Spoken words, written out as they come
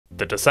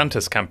The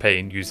DeSantis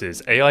campaign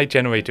uses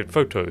AI-generated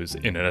photos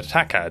in an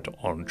attack ad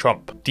on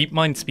Trump.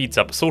 DeepMind speeds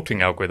up sorting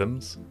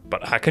algorithms,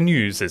 but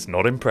HackerNews is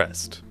not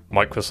impressed.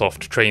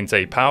 Microsoft trains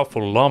a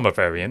powerful llama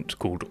variant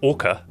called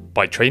Orca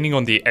by training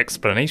on the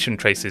explanation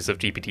traces of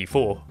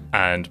GPT-4,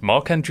 and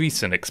Mark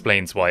Andreessen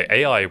explains why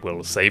AI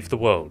will save the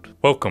world.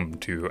 Welcome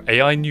to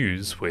AI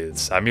News with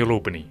Samuel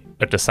Albany.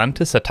 A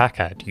DeSantis attack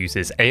ad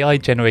uses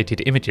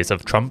AI-generated images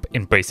of Trump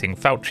embracing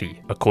Fauci,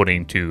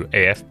 according to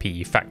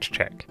AFP Fact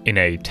Check. In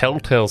a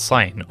telltale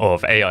sign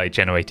of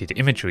AI-generated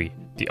imagery,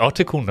 the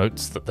article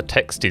notes that the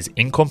text is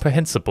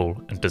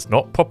incomprehensible and does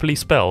not properly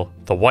spell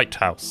the White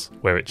House,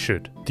 where it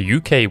should. The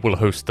UK will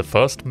host the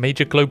first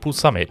major global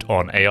summit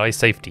on AI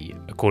safety,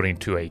 according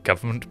to a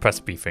government press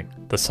briefing.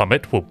 The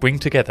summit will bring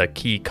together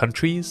key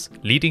countries,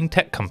 leading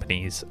tech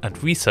companies,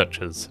 and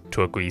researchers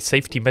to agree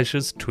safety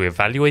measures to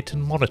evaluate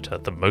and monitor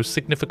the most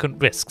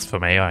significant risks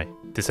from AI.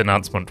 This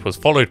announcement was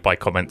followed by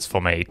comments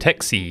from a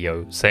tech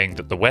CEO saying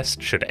that the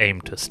West should aim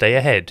to stay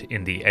ahead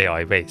in the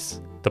AI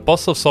race. The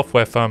boss of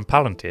software firm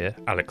Palantir,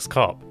 Alex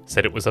Karp,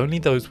 said it was only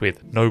those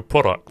with no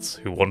products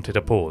who wanted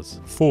a pause.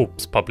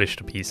 Forbes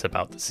published a piece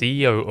about the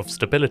CEO of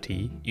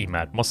Stability,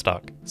 Emad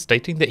Mostak,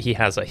 stating that he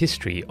has a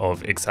history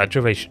of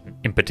exaggeration.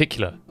 In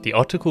particular, the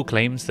article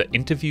claims that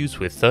interviews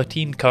with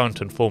 13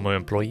 current and former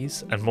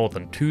employees and more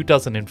than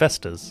 24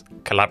 investors,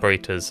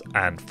 collaborators,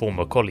 and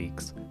former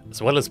colleagues, as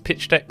well as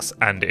pitch decks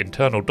and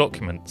internal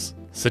documents,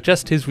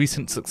 suggest his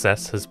recent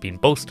success has been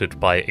bolstered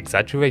by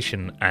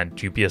exaggeration and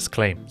dubious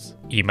claims.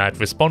 Emad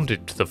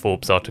responded to the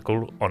Forbes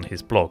article on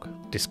his blog,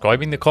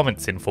 describing the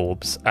comments in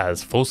Forbes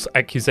as false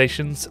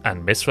accusations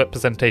and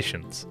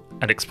misrepresentations,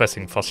 and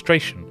expressing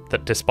frustration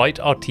that despite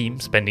our team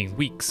spending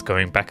weeks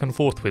going back and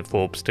forth with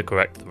Forbes to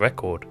correct the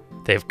record,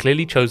 they have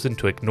clearly chosen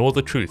to ignore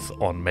the truth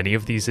on many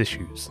of these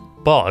issues.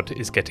 Bard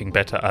is getting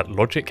better at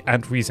logic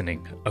and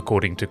reasoning,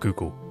 according to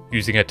Google.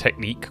 Using a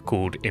technique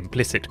called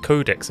implicit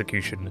code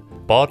execution,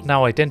 Bard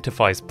now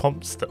identifies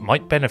prompts that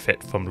might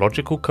benefit from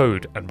logical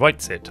code and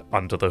writes it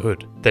under the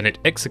hood. Then it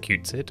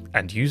executes it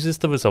and uses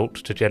the result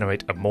to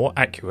generate a more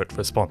accurate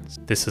response.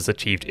 This has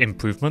achieved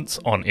improvements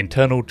on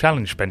internal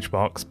challenge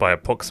benchmarks by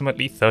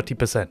approximately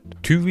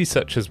 30%. Two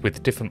researchers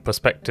with different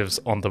perspectives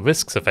on the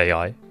risks of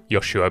AI,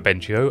 Yoshua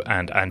Bengio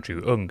and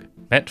Andrew Ng,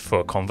 met for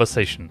a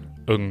conversation.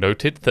 Ng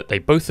noted that they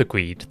both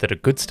agreed that a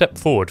good step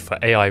forward for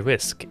AI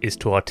risk is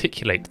to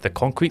articulate the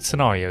concrete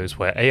scenarios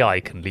where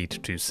AI can lead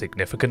to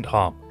significant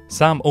harm.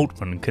 Sam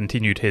Altman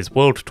continued his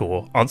world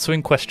tour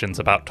answering questions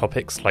about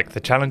topics like the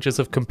challenges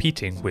of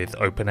competing with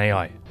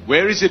OpenAI.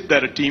 Where is it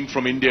that a team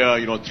from India,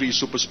 three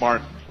super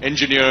smart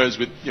engineers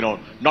with, not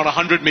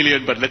 100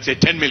 million, but let's say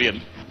 10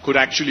 million, could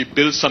actually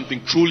build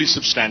something truly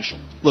substantial?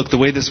 Look, the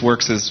way this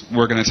works is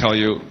we're going to tell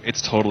you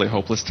it's totally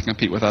hopeless to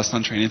compete with us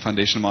on training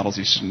foundation models.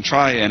 You shouldn't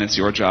try, and it's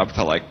your job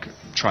to,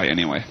 try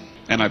anyway.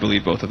 And I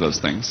believe both of those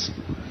things.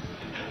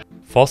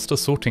 Faster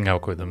sorting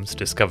algorithms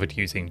discovered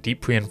using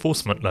deep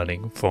reinforcement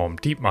learning from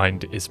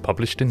DeepMind is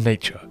published in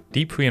Nature.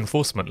 Deep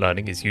reinforcement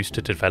learning is used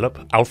to develop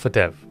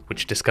AlphaDev,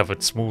 which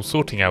discovered small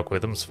sorting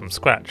algorithms from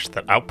scratch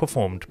that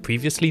outperformed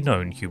previously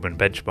known human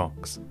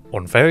benchmarks.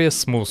 On various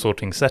small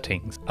sorting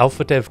settings,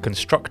 AlphaDev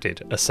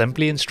constructed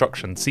assembly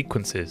instruction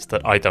sequences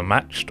that either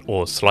matched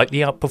or slightly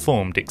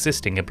outperformed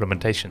existing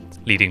implementations,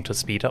 leading to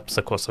speedups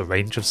across a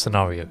range of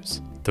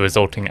scenarios. The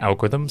resulting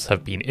algorithms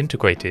have been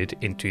integrated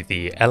into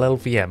the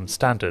LLVM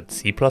standard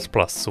C++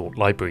 sort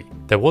library.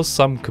 There was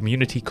some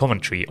community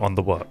commentary on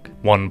the work.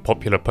 One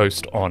popular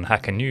post on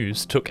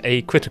HackerNews took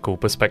a critical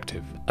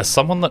perspective. As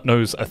someone that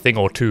knows a thing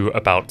or two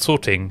about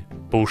sorting,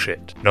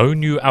 bullshit. No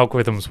new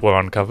algorithms were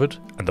uncovered,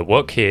 and the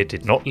work here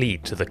did not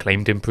lead to the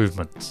claimed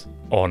improvements.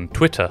 On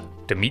Twitter,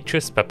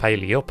 Dimitris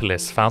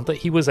Papaliopoulos found that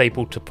he was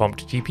able to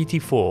prompt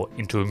GPT-4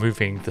 into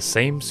removing the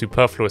same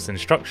superfluous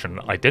instruction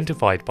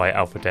identified by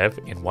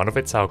AlphaDev in one of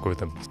its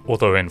algorithms.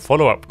 Although in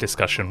follow-up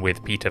discussion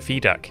with Peter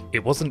Fedak,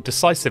 it wasn't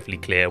decisively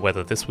clear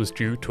whether this was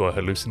due to a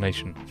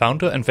hallucination.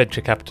 Founder and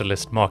venture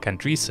capitalist Mark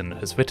Andreessen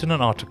has written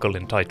an article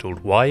entitled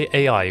 "Why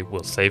AI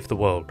Will Save the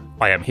World."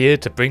 I am here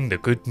to bring the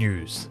good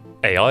news.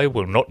 AI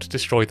will not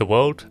destroy the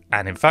world,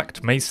 and in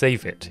fact may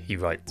save it, he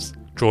writes.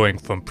 Drawing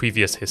from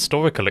previous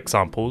historical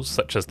examples,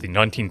 such as the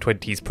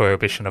 1920s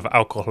prohibition of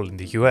alcohol in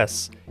the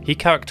US, he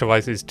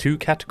characterizes two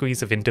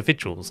categories of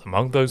individuals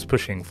among those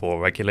pushing for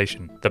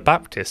regulation. The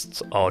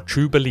Baptists are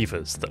true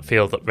believers that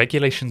feel that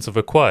regulations are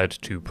required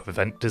to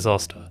prevent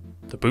disaster.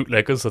 The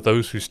bootleggers are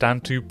those who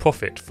stand to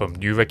profit from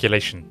new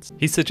regulations.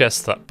 He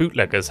suggests that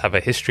bootleggers have a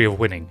history of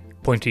winning,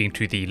 pointing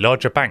to the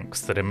larger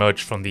banks that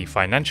emerged from the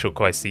financial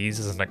crises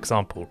as an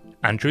example.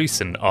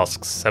 Andreessen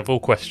asks several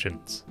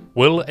questions.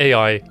 Will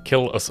AI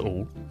kill us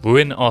all,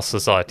 ruin our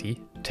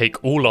society,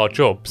 take all our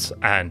jobs,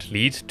 and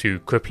lead to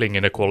crippling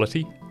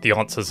inequality? The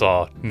answers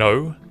are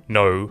no,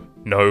 no,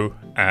 no,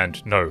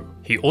 and no.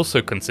 He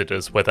also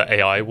considers whether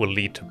AI will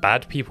lead to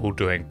bad people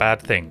doing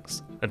bad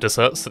things, and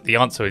asserts that the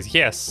answer is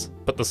yes,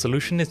 but the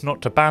solution is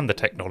not to ban the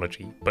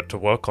technology, but to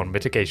work on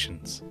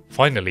mitigations.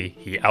 Finally,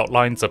 he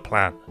outlines a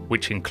plan,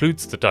 which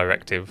includes the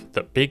directive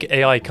that big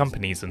AI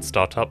companies and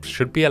startups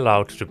should be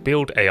allowed to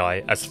build AI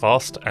as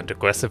fast and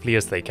aggressively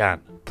as they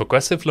can.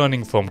 Progressive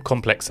learning from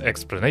complex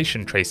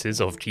explanation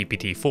traces of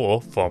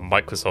GPT-4 from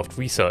Microsoft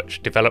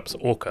Research develops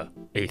Orca,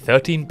 a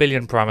 13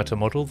 billion parameter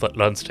model that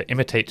learns to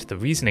imitate the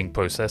reasoning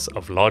process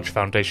of large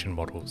foundation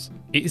models.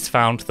 It is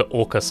found that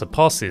Orca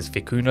surpasses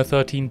Vicuna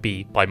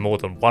 13b by more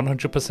than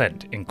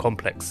 100% in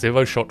complex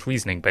zero-shot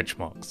reasoning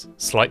benchmarks,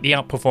 slightly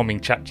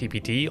outperforming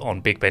ChatGPT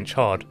on Big Bench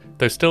Hard,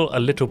 though still a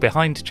little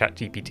behind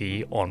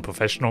ChatGPT on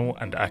professional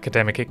and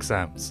academic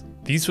exams.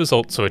 These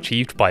results are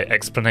achieved by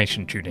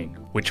explanation tuning,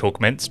 which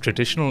augments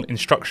traditional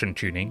instruction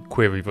tuning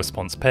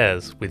query-response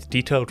pairs with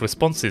detailed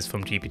responses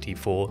from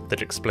GPT-4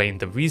 that explain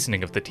the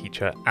reasoning of the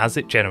teacher as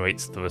it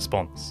generates the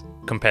response.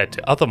 Compared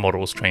to other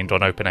models trained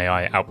on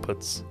OpenAI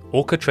outputs,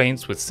 Orca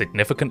trains with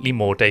significantly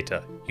more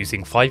data,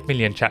 using 5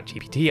 million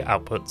ChatGPT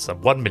outputs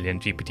and 1 million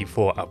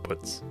GPT-4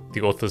 outputs.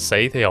 The authors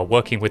say they are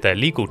working with their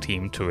legal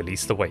team to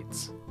release the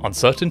weights.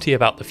 Uncertainty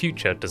about the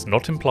future does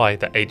not imply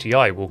that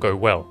AGI will go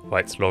well,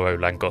 writes Lauro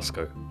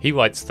Langosco. He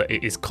writes that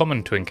it is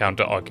common to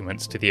encounter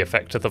arguments to the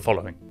effect of the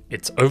following.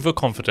 It's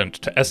overconfident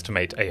to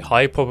estimate a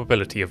high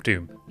probability of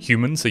doom.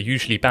 Humans are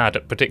usually bad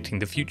at predicting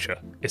the future,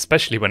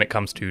 especially when it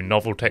comes to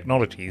novel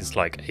technologies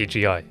like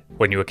AGI.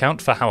 When you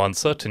account for how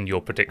uncertain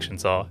your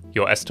predictions are,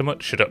 your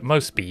estimate should at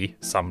most be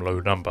some low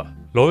number.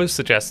 Lauro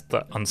suggests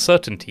that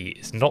uncertainty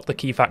is not the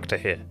key factor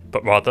here,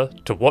 but rather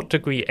to what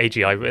degree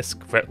AGI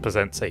risk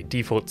represents a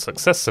default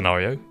success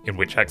scenario, in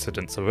which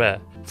accidents are rare,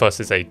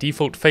 versus a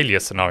default failure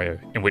scenario,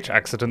 in which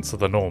accidents are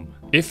the norm.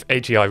 If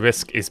AGI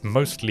risk is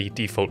mostly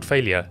default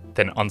failure,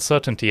 then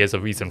uncertainty is a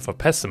reason for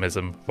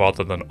pessimism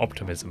rather than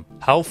optimism.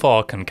 How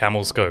far can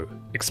camels go?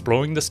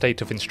 Exploring the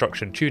state of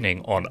instruction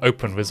tuning on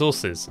open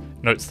resources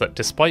notes that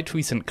despite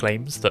recent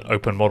claims that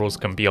open models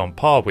can be on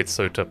par with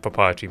SOTA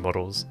proprietary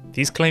models,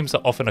 these claims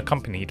are often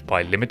accompanied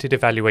by limited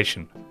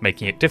evaluation,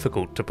 making it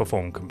difficult to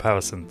perform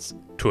comparisons.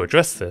 To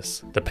address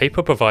this, the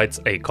paper provides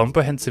a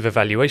comprehensive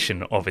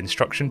evaluation of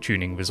instruction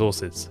tuning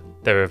resources.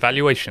 Their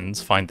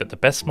evaluations find that the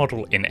best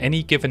model in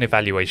any given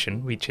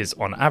evaluation reaches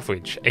on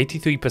average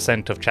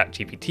 83% of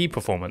ChatGPT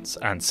performance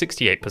and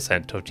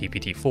 68% of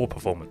GPT-4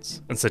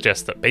 performance, and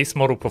suggest that base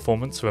model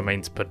performance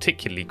remains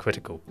particularly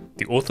critical.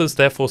 The authors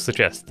therefore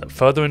suggest that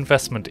further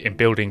investment in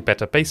building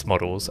better base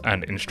models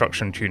and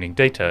instruction tuning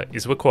data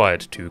is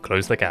required to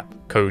close the gap.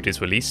 Code is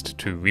released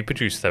to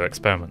reproduce their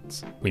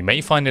experiments. We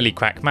may finally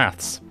crack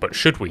maths, but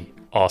should we?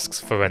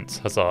 Asks Ferenc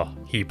Hazar.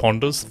 He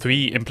ponders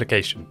 3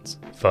 implications.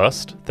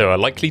 First, there are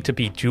likely to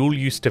be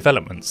dual-use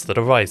developments that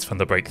arise from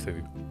the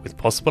breakthrough, with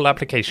possible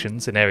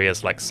applications in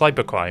areas like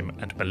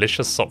cybercrime and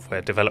malicious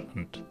software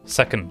development.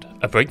 Second,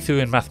 a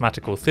breakthrough in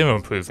mathematical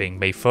theorem proving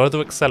may further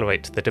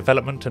accelerate the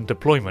development and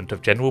deployment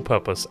of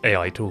general-purpose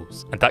AI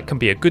tools, and that can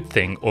be a good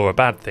thing or a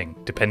bad thing,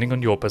 depending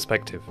on your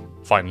perspective.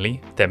 Finally,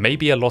 there may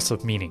be a loss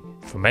of meaning.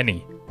 For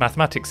many,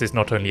 mathematics is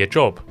not only a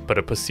job, but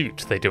a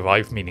pursuit they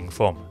derive meaning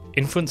from.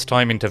 Inference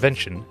time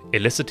intervention,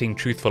 eliciting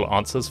truthful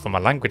answers from a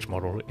language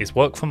model, is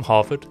work from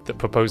Harvard that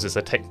proposes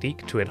a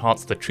technique to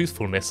enhance the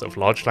truthfulness of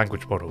large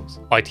language models.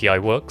 ITI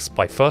works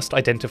by first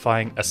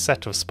identifying a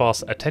set of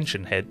sparse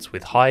attention heads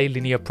with high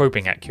linear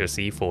probing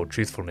accuracy for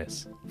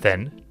truthfulness.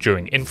 Then,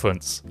 during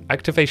inference,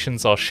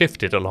 activations are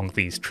shifted along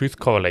these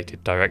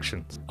truth-correlated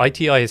directions.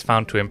 ITI is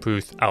found to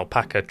improve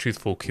Alpaca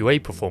truthful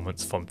QA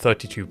performance from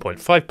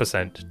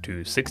 32.5% to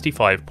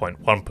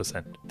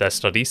 65.1%. Their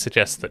study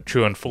suggests that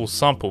true and false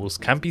samples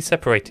can be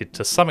separated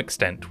to some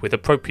extent with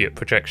appropriate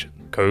projection.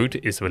 Code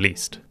is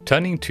released.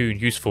 Turning to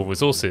useful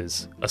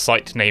resources, a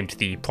site named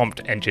the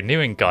Prompt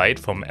Engineering Guide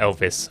from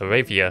Elvis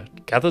Saravia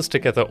gathers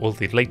together all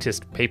the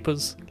latest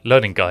papers,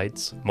 learning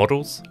guides,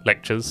 models,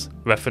 lectures,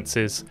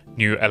 references,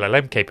 new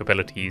LLM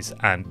capabilities,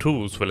 and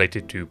tools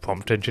related to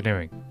prompt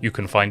engineering. You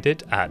can find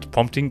it at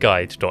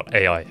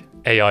promptingguide.ai.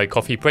 AI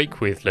Coffee Break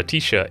with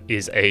Letitia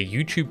is a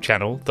YouTube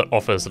channel that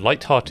offers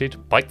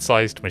light-hearted,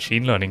 bite-sized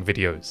machine learning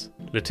videos.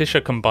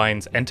 Letitia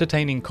combines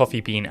entertaining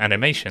coffee bean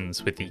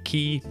animations with the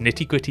key,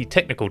 nitty-gritty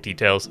technical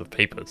details of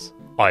papers.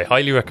 I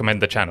highly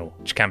recommend the channel,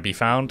 which can be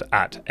found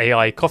at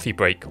AI Coffee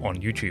Break on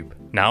YouTube.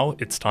 Now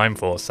it's time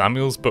for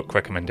Samuel's book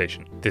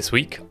recommendation. This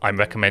week, I'm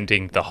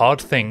recommending The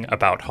Hard Thing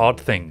About Hard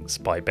Things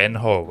by Ben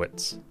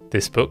Horowitz.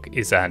 This book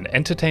is an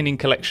entertaining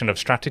collection of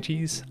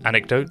strategies,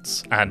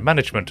 anecdotes, and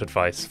management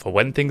advice for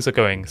when things are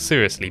going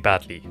seriously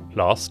badly.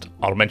 Last,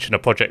 I'll mention a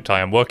project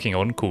I am working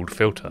on called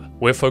Filtir.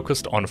 We're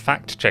focused on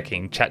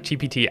fact-checking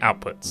ChatGPT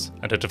outputs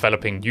and are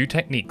developing new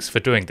techniques for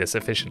doing this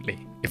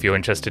efficiently. If you're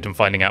interested in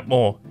finding out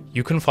more,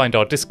 you can find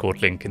our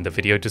Discord link in the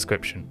video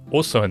description.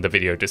 Also in the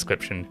video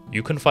description,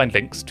 you can find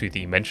links to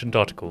the mentioned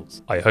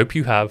articles. I hope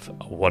you have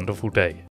a wonderful day.